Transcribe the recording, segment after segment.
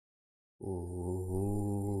Ooh.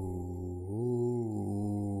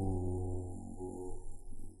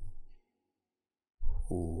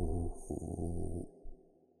 Ooh.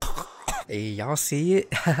 Hey, y'all see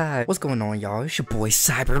it? What's going on, y'all? It's your boy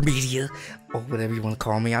Cyber Media, or whatever you want to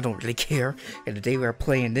call me. I don't really care. And today we're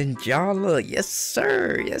playing Ninjala. Yes,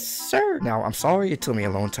 sir. Yes, sir. Now, I'm sorry it took me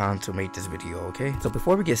a long time to make this video, okay? So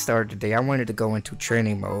before we get started today, I wanted to go into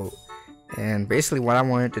training mode. And basically what I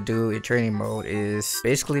wanted to do in training mode is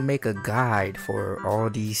basically make a guide for all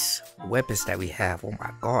these weapons that we have. Oh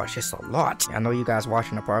my gosh, it's a lot. I know you guys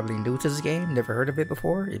watching are probably new to this game, never heard of it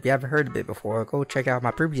before. If you haven't heard of it before, go check out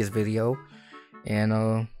my previous video.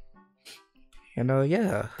 And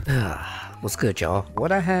yeah. What's good, y'all?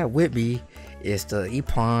 What I have with me is the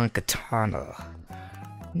Ippon Katana.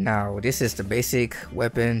 Now, this is the basic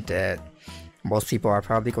weapon that most people are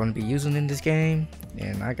probably going to be using in this game,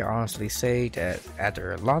 and I can honestly say that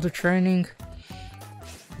after a lot of training,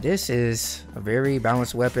 this is a very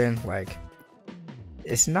balanced weapon. Like,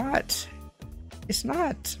 it's not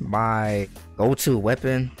my go-to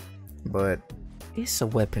weapon, but it's a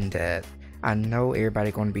weapon that I know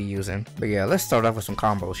everybody going to be using. But yeah, let's start off with some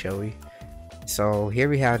combos, shall we? So here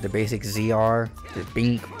we have the basic ZR, the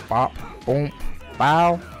bing, bop, boom,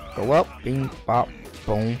 bow, go up, bing, bop,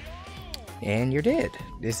 boom, and you're dead.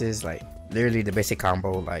 This is like literally the basic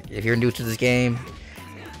combo. Like, if you're new to this game,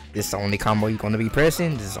 this is the only combo you're going to be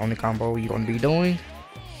pressing. This is the only combo you're going to be doing,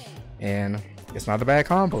 and it's not a bad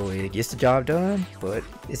combo. It gets the job done, but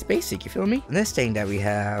it's basic, you feel me? The next thing that we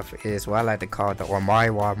have is what I like to call the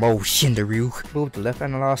Omaiwa Mo Shindaryu. Move the left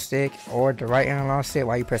analog stick or the right analog stick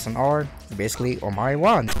while you pressing R. Basically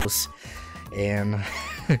Omaiwa knows, and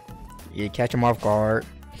you catch them off guard.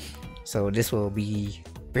 So this will be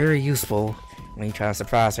very useful when you try to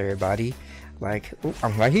surprise everybody. Like, oh,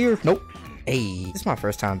 I'm right here. Nope. Hey, this is my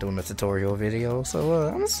first time doing a tutorial video, so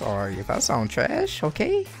I'm sorry if I sound trash,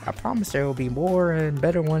 okay? I promise there will be more and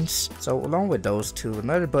better ones. So along with those two,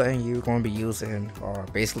 another button you're going to be using are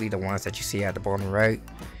basically the ones that you see at the bottom right.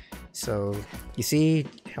 So you see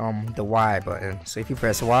the Y button. So if you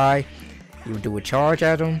press Y, you do a charge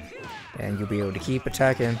at them, and you'll be able to keep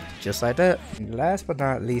attacking just like that. And last but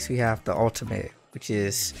not least, we have the ultimate, which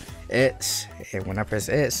is X. And when I press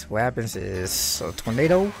X, what happens is a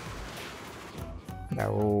tornado.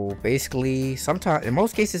 Now, basically, sometimes, in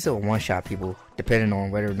most cases, it'll one-shot people, depending on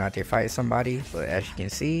whether or not they're fighting somebody. But as you can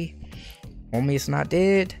see, homie is not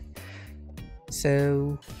dead.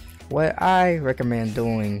 So, what I recommend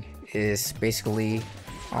doing is basically,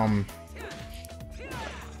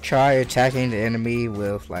 try attacking the enemy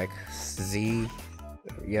with like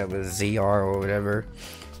with ZR or whatever.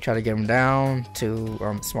 Try to get him down to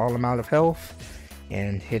a small amount of health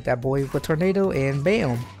and hit that boy with a tornado, and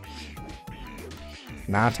bam.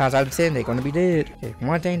 9 times out of 10 they're gonna be dead. Okay,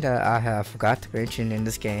 one thing that I have forgot to mention in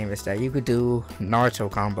this game is that you could do Naruto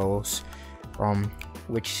combos,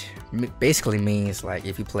 which basically means like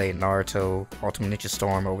if you play Naruto Ultimate Ninja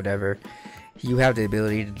Storm or whatever, you have the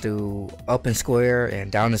ability to do up and square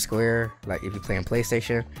and down and square, like if you play on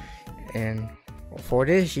PlayStation. And for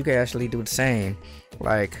this, you can actually do the same.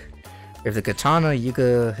 Like, if the katana, you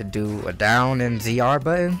could do a down and ZR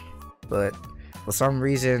button, but for some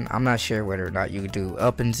reason, I'm not sure whether or not you could do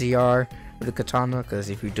up and ZR with the katana, because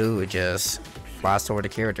if you do, it just flies toward the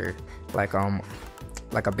character, like a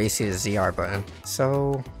basic ZR button.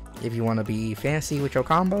 So if you want to be fancy with your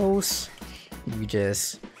combos, you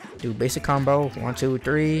just do basic combo 1 2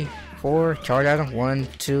 3 4, charge at him, 1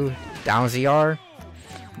 2, down ZR,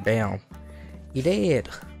 bam, he dead.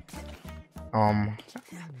 I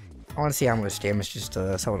want to see how much damage this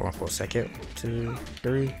does. Hold on for a second. 2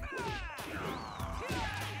 3.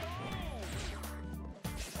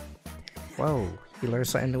 Whoa, you learn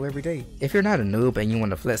something new every day. If you're not a noob and you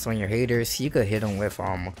want to flex on your haters, you could hit them with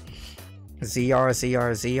ZR,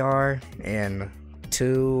 ZR, ZR, and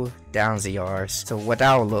 2 down ZRs. So what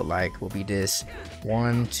that will look like will be this: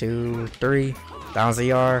 1 2 3, down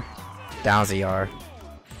ZR, down ZR,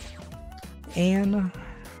 and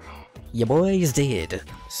your boy is dead.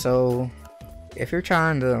 So if you're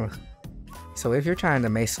trying to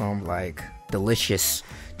make some like delicious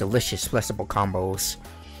flexible combos,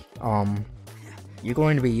 you're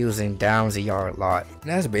going to be using down ZR a lot.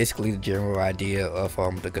 And that's basically the general idea of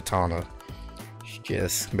the katana.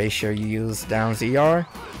 Just make sure you use down ZR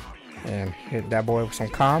and hit that boy with some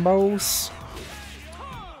combos,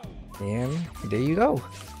 and there you go.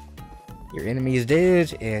 Your enemy is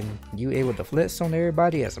dead, and you able to flex on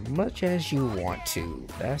everybody as much as you want to.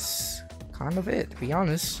 That's kind of it, to be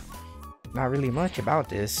honest. Not really much about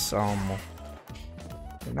this.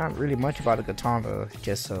 Not really much about the katana.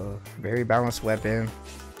 Just a very balanced weapon,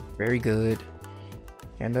 very good.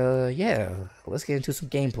 And yeah, let's get into some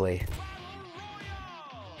gameplay.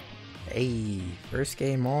 Hey, first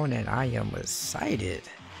game on and I am excited.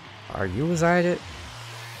 Are you excited?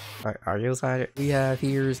 Are you excited? We have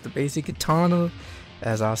here is the basic katana,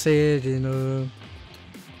 as I said in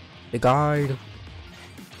the guide.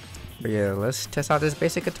 But yeah, let's test out this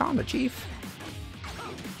basic katana, chief.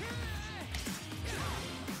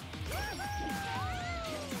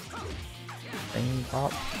 Bang,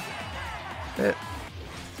 pop. Hit.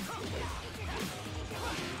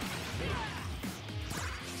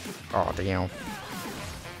 Oh damn.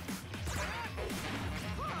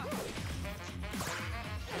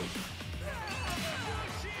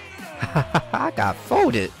 I got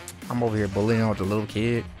folded. I'm over here bullying out the little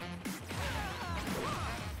kid.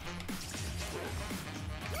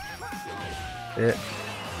 Yeah.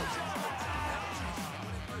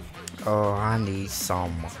 Oh, I need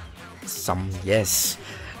some yes.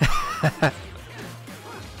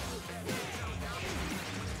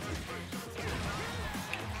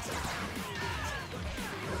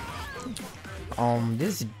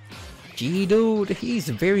 This G dude, he's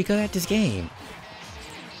very good at this game.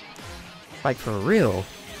 Like for real.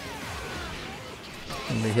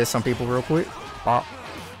 Let me hit some people real quick. Pop,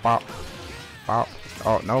 pop, pop.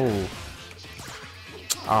 Oh no.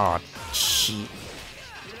 Oh shit.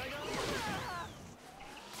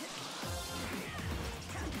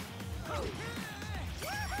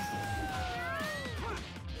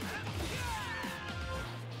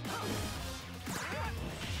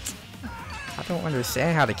 I don't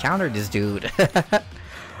understand how to counter this dude.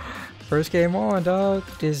 First game on, dog.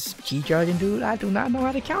 This G-Dragon dude, I do not know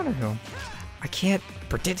how to counter him. I can't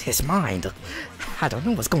predict his mind. I don't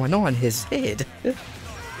know what's going on in his head. The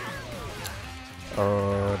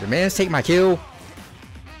man's take my kill.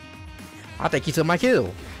 I think he took my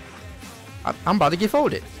kill. I'm about to get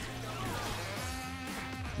folded.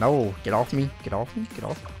 No, get off me. Get off me. Get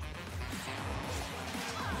off.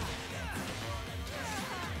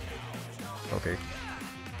 Okay.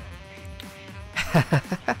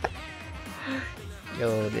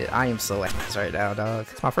 Yo, dude, I am so ass right now, dog.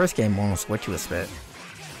 It's my first game on, so what you expect?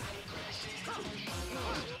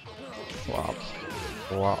 Wow.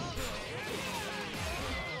 Wow.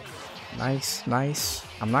 Nice, nice.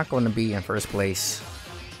 I'm not going to be in first place,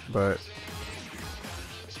 but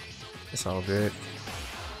it's all good.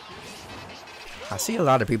 I see a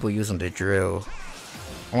lot of people using the drill.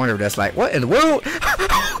 I wonder if that's like, what in the world?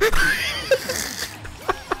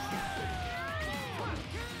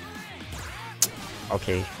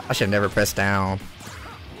 Okay, I should never press down.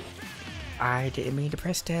 I didn't mean to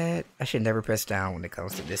press that. I should never press down when it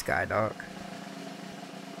comes to this guy, dog.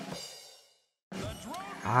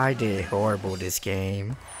 I did horrible this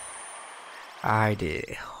game. I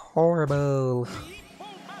did horrible.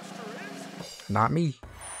 Not me.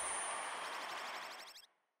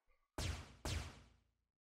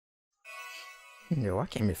 No, I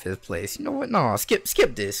came in 5th place. You know what? No,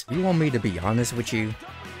 skip this. You want me to be honest with you?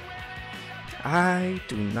 I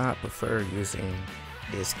do not prefer using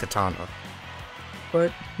this katana.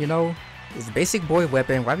 But, you know, it's a basic boy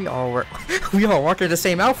weapon. Why we all walk in the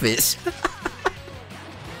same outfits?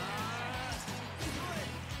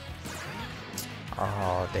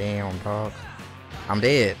 Oh, damn, dog. I'm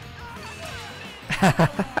dead.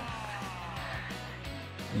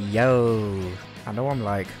 Yo. I know I'm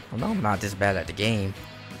not this bad at the game.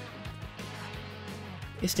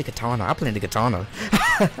 It's the katana. I play the katana.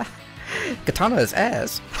 Katana is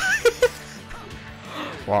ass.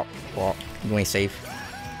 Walk. You ain't safe.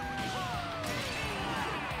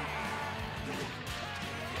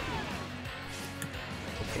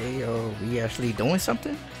 Okay, we actually doing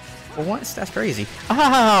something? For once? That's crazy.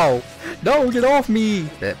 Ow! No, get off me!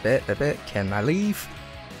 Bet. Can I leave?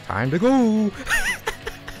 Time to go!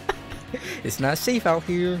 It's not safe out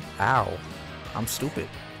here. Ow. I'm stupid.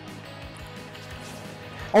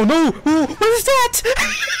 Oh no! Ooh, what is that?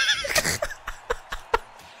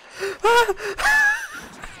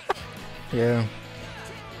 Yeah.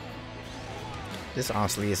 This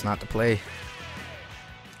honestly is not to play.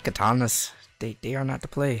 Katanas, they are not to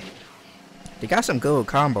play. They got some good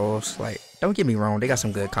combos. Like, don't get me wrong, they got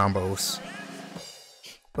some good combos.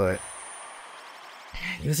 But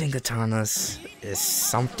using katanas is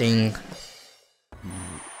something you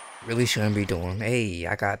really shouldn't be doing. Hey,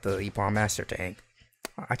 I got the Ippon Master Tank.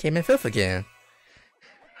 I came in 5th again.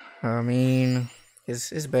 I mean,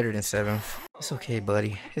 it's better than 7th. It's okay,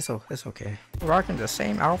 buddy. It's okay. Rocking the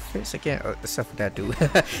same outfits again, except for that dude.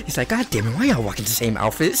 He's like, God damn it, why y'all walking the same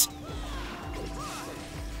outfits?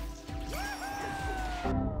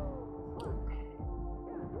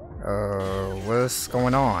 What's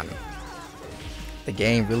going on? The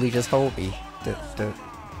game really just hold me.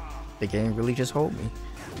 The game really just hold me.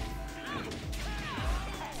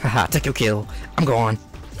 Haha, take your kill. I'm gone.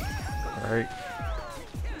 Alright.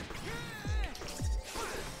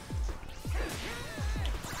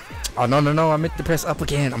 Oh no no no, I meant to press up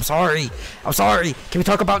again. I'm sorry. I'm sorry. Can we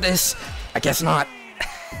talk about this? I guess not.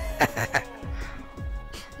 I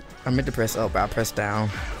meant to press up, but I pressed down.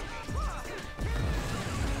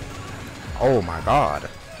 Oh my god.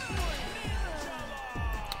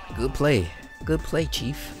 Good play. Good play,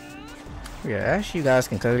 Chief. Yeah, as you guys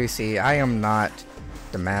can clearly see, I am not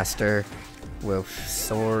the master with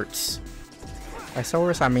swords. By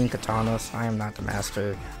swords, I mean katanas. I am not the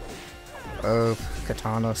master of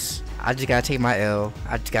katanas. I just gotta take my L.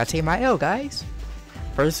 I just gotta take my L, guys.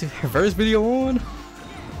 First video on.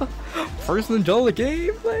 First Ninjala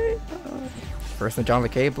gameplay. First Ninjala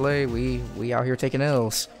gameplay. We out here taking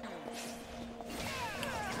L's.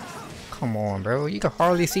 Come on, bro. You can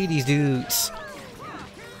hardly see these dudes.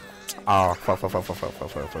 Oh,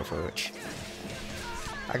 fudge.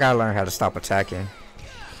 I gotta learn how to stop attacking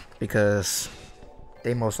because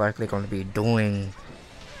they most likely gonna be doing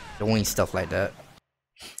stuff like that.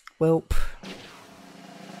 Well,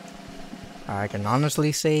 I can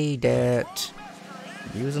honestly say that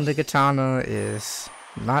using the katana is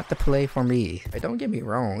not the play for me. But don't get me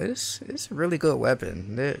wrong, it's a really good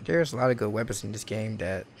weapon. There's a lot of good weapons in this game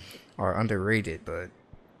that are underrated, but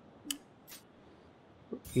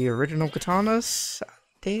the original katanas,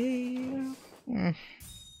 they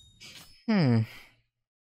Hmm.